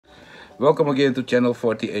Welcome again to channel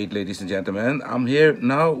 48, ladies and gentlemen. I'm here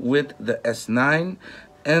now with the S9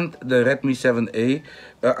 and the Redmi 7A.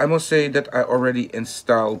 I must say that I already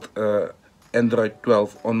installed Android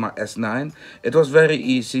 12 on my S9. It was very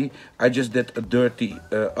easy. I just did a dirty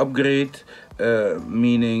upgrade,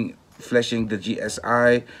 meaning flashing the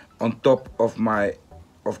GSI on top of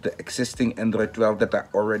the existing Android 12 that I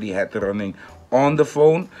already had running on the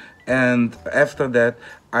phone. And after that,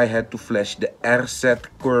 I had to flash the RZ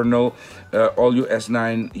kernel. All you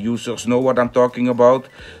S9 users know what I'm talking about.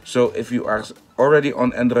 So if you are already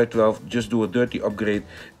on Android 12, just do a dirty upgrade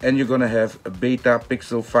and you're gonna have a beta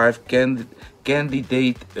Pixel 5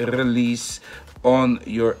 candidate release on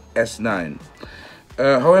your S9.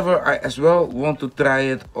 However, I as well want to try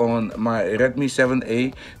it on my Redmi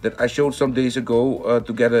 7A that I showed some days ago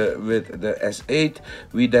together with the S8.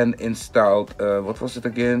 We then installed, what was it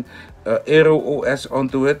again? Aero OS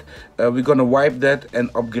onto it. We're gonna wipe that and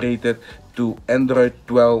upgrade it to Android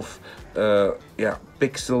 12. Yeah,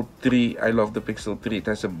 Pixel 3. I love the Pixel 3. It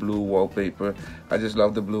has a blue wallpaper. I just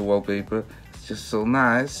love the blue wallpaper. Just so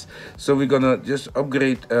nice. So we're gonna just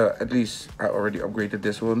upgrade, at least I already upgraded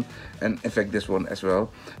this one, and in fact this one as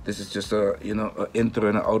well. This is just a an intro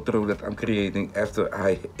and an outro that I'm creating after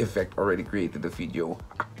I in fact already created the video.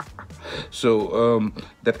 So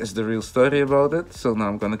that is the real story about it. So now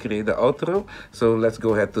I'm gonna create the outro. So let's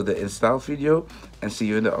go ahead to the install video and see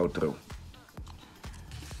you in the outro.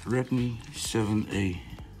 Redmi 7A.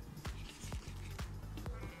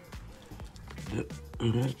 The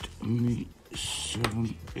Redmi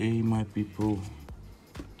 7A, my people.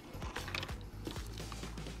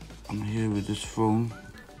 I'm here with this phone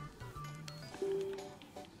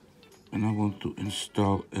and I want to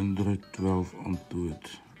install Android 12 onto it.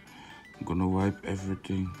 I'm gonna wipe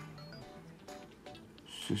everything,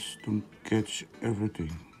 system catch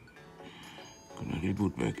everything. Gonna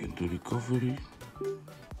reboot back into recovery.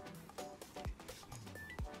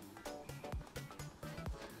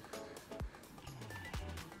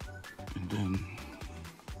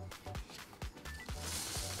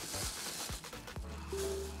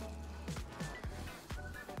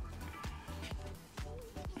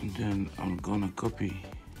 And then I'm gonna copy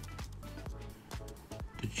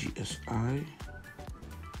the GSI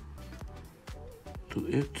to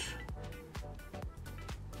it.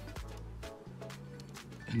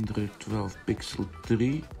 Android 12 Pixel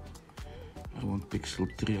 3. I want Pixel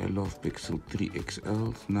 3. I love Pixel 3 XL.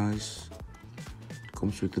 It's nice.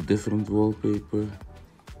 Comes with a different wallpaper.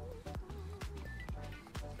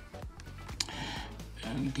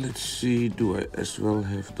 And let's see, do I as well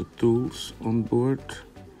have the tools on board?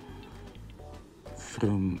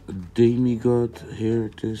 From Demigod, here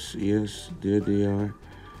it is, yes, there they are.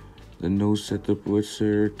 The no setup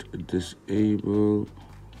wizard, disable,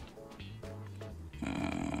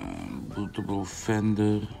 bootable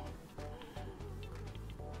fender,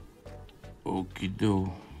 okido.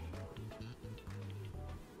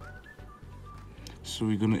 So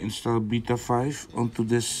we're gonna install beta 5 onto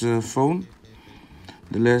this phone.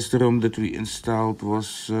 The last ROM that we installed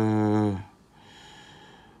was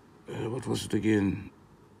what was it again?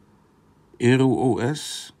 Aero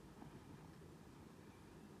OS.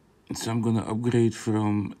 So I'm gonna upgrade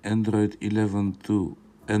from Android 11 to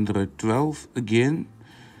Android 12 again.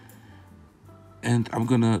 And I'm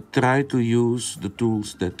gonna try to use the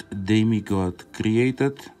tools that Demigod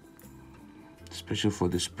created, especially for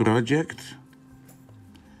this project.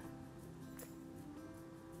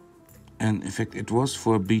 And in fact, it was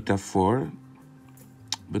for beta 4,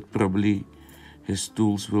 but probably his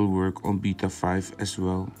tools will work on beta 5 as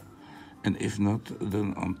well. And if not,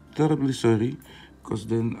 then I'm terribly sorry, because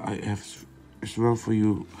then I have as well for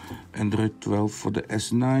you Android 12 for the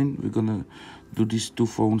S9. We're gonna do these two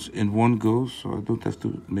phones in one go, so I don't have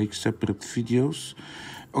to make separate videos.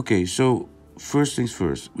 Okay, so first things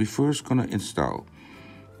first. We first gonna install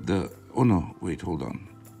the, oh no, wait, hold on.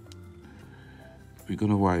 We're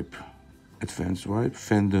gonna wipe, advanced wipe,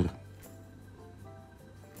 fender.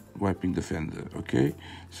 Wiping the fender, okay?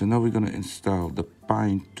 So now we're gonna install the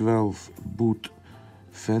Pine 12 boot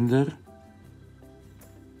fender.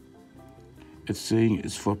 It's saying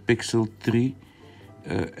it's for Pixel 3,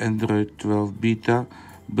 Android 12 beta,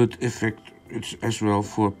 but in fact it's as well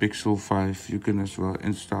for Pixel 5. You can as well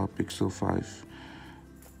install Pixel 5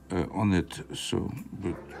 on it. So,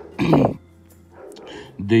 but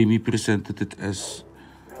Demi presented it as,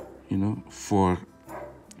 for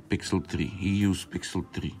Pixel 3. He used Pixel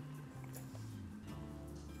 3.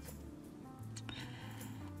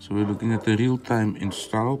 So we're looking at the real-time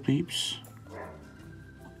install, peeps.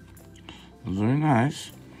 Very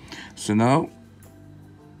nice. So now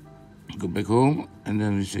go back home, and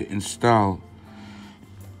then we say install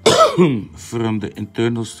from the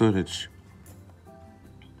internal storage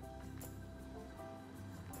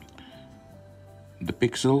the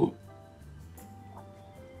Pixel.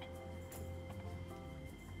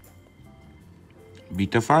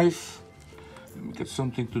 Beta 5. Let me get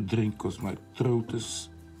something to drink because my throat is...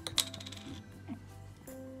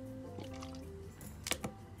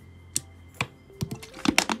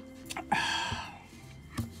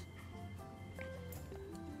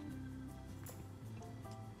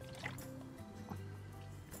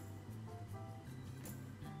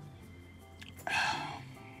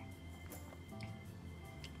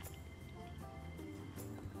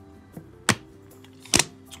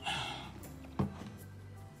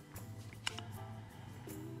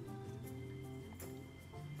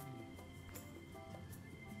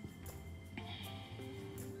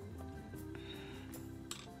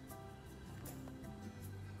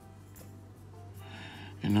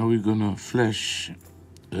 And now we're gonna flash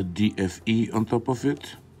a DFE on top of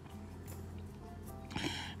it,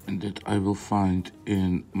 and that I will find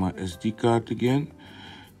in my SD card again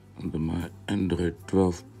under my Android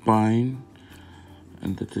 12 Pine,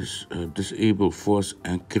 and that is disable force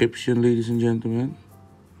encryption, ladies and gentlemen.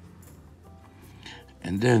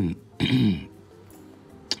 And then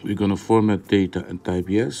we're gonna format data and type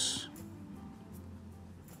yes.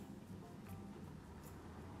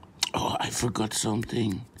 Oh, I forgot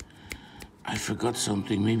something.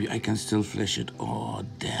 Maybe I can still flash it. Oh,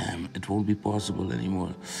 damn. It won't be possible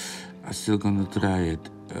anymore. I'm still gonna try it.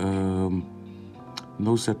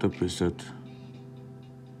 No setup reset.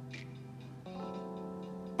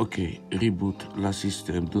 Okay, reboot la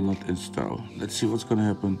system. Do not install. Let's see what's gonna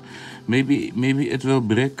happen. Maybe it will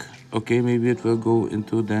break. Okay, maybe it will go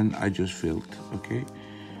into then I just failed. Okay,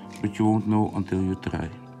 but you won't know until you try.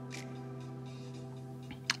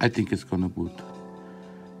 I think it's gonna boot.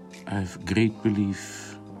 I have great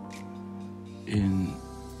belief in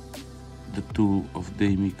the tool of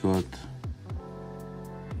Demigod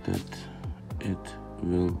that it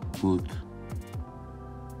will boot.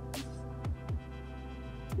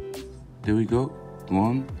 There we go.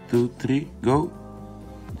 1, 2, 3, go.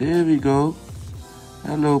 There we go.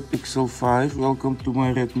 Hello Pixel 5, welcome to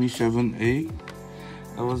my Redmi 7A.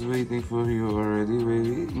 I was waiting for you already,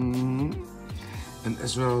 baby. And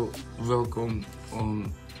as well, welcome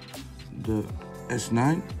on the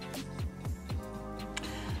S9.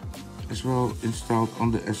 As well installed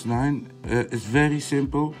on the S9. It's very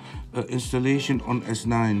simple installation on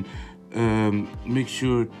S9. Make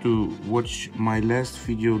sure to watch my last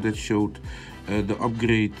video that showed the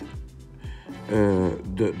upgrade,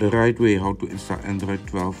 the right way how to install Android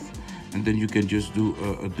 12, and then you can just do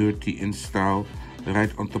a dirty install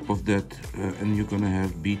right on top of that, and you're gonna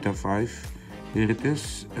have Beta 5. Here it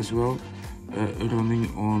is as well, running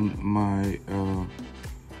on my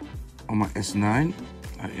S9.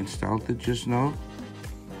 I installed it just now.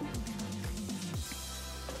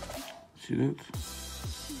 See that?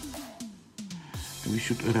 And we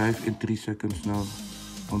should arrive in 3 seconds now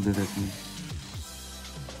on the Redmi.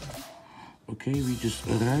 Okay, we just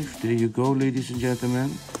arrived. There you go, ladies and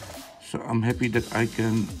gentlemen. So I'm happy that I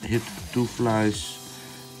can hit 2 flies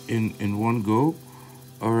in one go.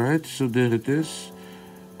 All right, so there it is.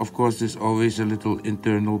 Of course, there's always a little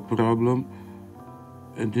internal problem.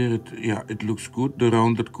 And there it looks good. The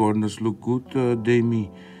rounded corners look good,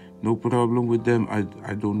 Demi. No problem with them.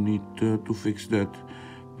 I don't need to fix that.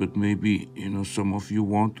 But maybe, some of you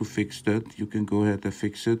want to fix that. You can go ahead and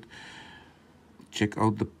fix it. Check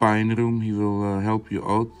out the Pine Room. He will help you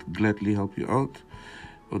out, gladly help you out.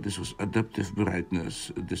 Oh, this was adaptive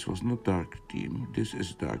brightness. This was not dark theme. This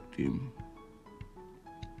is dark theme.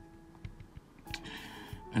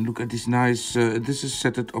 And look at this nice, this is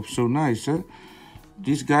set it up so nice, huh?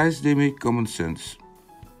 These guys, they make common sense.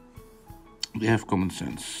 They have common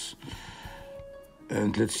sense.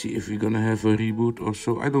 And let's see if we're gonna have a reboot or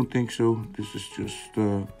so. I don't think so. This is just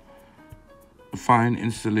a fine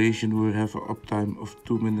installation. We have an uptime of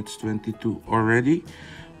 2 minutes 22 already.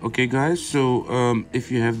 Okay, guys, so if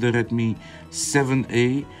you have the Redmi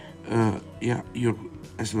 7A, you're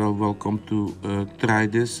as well welcome to try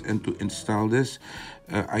this and to install this.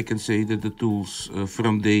 I can say that the tools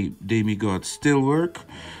from Demigod still work.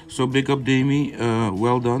 So big up Demi,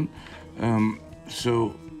 well done.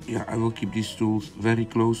 So yeah, I will keep these tools very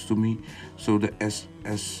close to me. So the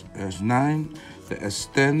S9, the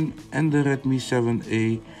S10 and the Redmi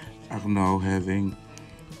 7A are now having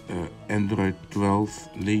Android 12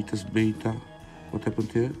 latest beta. What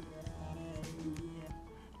happened here?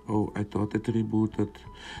 Oh, I thought it rebooted.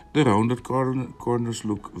 The rounded corners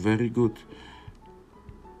look very good.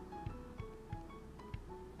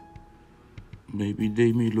 Maybe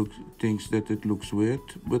Demi thinks that it looks weird,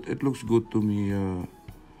 but it looks good to me,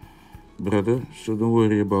 brother. So don't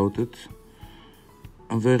worry about it.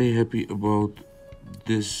 I'm very happy about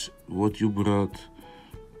this, what you brought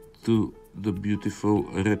to the beautiful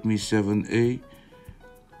Redmi 7A.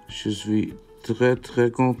 Je suis très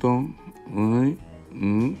très content. Oui.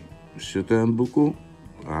 Je t'aime beaucoup.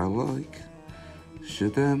 I like. Je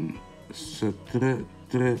t'aime. C'est très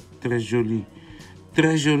très très joli.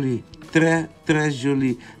 Très joli. Très très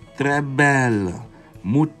joli. Très belle.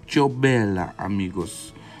 Mucho bella,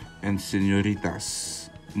 amigos and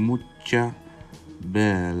señoritas. Mucha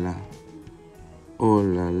bella. Oh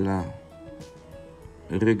là là.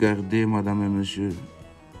 Regardez, madame et monsieur.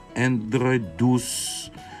 Android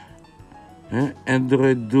 12. Hein?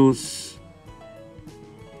 Android 12.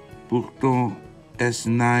 Pourtant,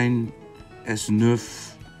 S9,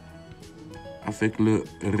 S9. Avec le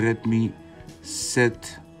Redmi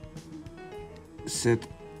 7.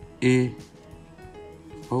 7E.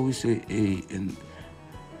 How we say A in...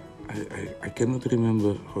 I cannot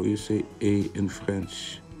remember how you say A in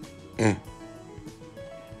French. Eh.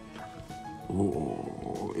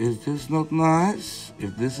 Oh, is this not nice?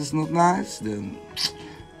 If this is not nice, then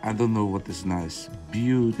I don't know what is nice.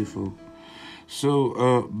 Beautiful.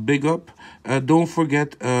 So, big up. Don't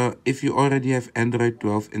forget, if you already have Android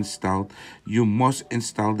 12 installed, you must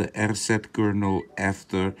install the RZ kernel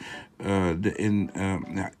after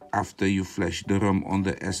after you flash the ROM on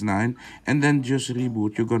the S9, and then just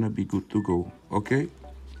reboot. You're gonna be good to go. Okay.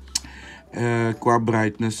 Qua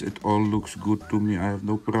brightness, it all looks good to me. I have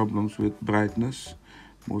no problems with brightness.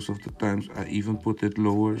 Most of the times, I even put it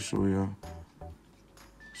lower. So yeah,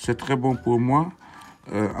 c'est très bon pour moi.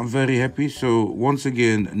 I'm very happy. So once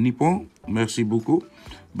again, Nippon, merci beaucoup.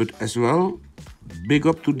 But as well, big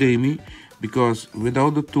up to Demi, because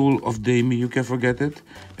without the tool of Demi, you can forget it.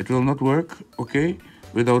 It will not work, okay?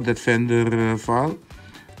 Without that vendor file,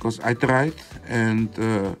 because I tried, and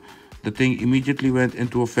the thing immediately went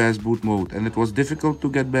into a fast boot mode, and it was difficult to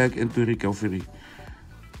get back into recovery.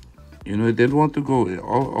 You know, it didn't want to go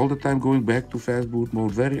all the time going back to fast boot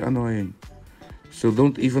mode. Very annoying. So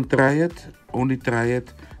don't even try it. Only try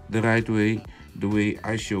it the right way, the way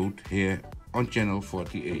I showed here on channel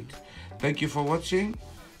 48. Thank you for watching,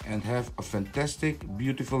 and have a fantastic,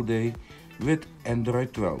 beautiful day with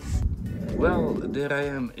Android 12. Well, there I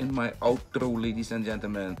am in my outro, ladies and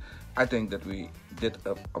gentlemen. I think that we did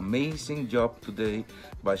an amazing job today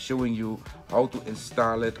by showing you how to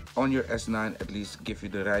install it on your S9, at least give you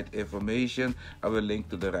the right information. I will link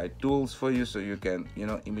to the right tools for you so you can,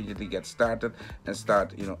 immediately get started and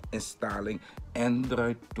start, installing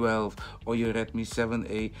Android 12 or your Redmi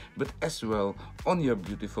 7A, but as well on your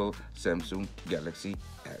beautiful Samsung Galaxy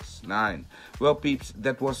S9. Well, peeps,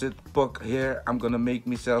 that was it. Puck here. I'm gonna make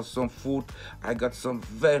myself some food. I got some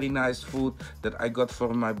very nice food that I got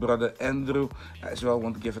from my brother Andrew. I as well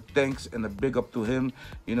want to give a thanks and a big up to him,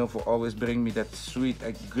 for always bringing me that sweet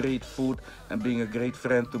and great food and being a great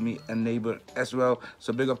friend to me and neighbor as well.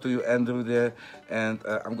 So big up to you, Andrew, there. And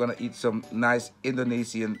I'm gonna eat some nice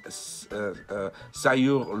Indonesian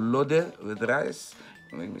sayur lodeh with rice.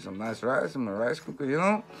 Make me some nice rice. I'm a rice cooker,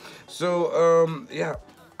 So yeah,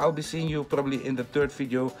 I'll be seeing you probably in the third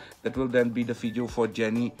video. That will then be the video for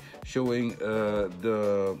Jenny, showing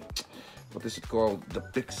the what is it called, the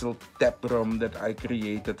pixel tap ROM that I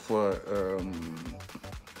created for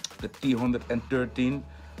the T113,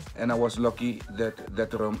 and I was lucky that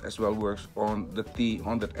that ROM as well works on the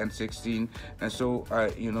T116. And so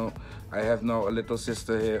I have now a little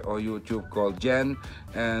sister here on YouTube called Jen,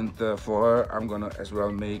 and for her I'm gonna as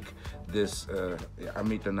well make this a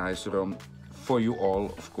nice ROM for you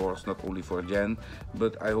all, of course, not only for Jen,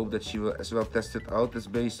 but I hope that she will as well test it out. It's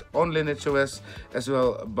based on Lineage OS as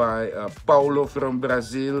well by Paulo from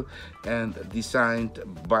Brazil and designed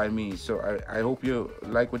by me. So I hope you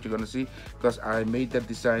like what you're gonna see, because I made that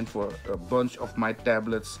design for a bunch of my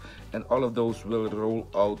tablets, and all of those will roll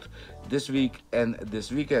out this week and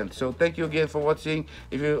this weekend. So thank you again for watching.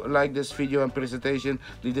 If you like this video and presentation,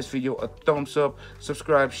 leave this video a thumbs up,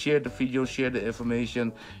 subscribe, share the video, share the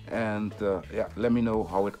information, and yeah, let me know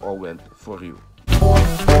how it all went for you.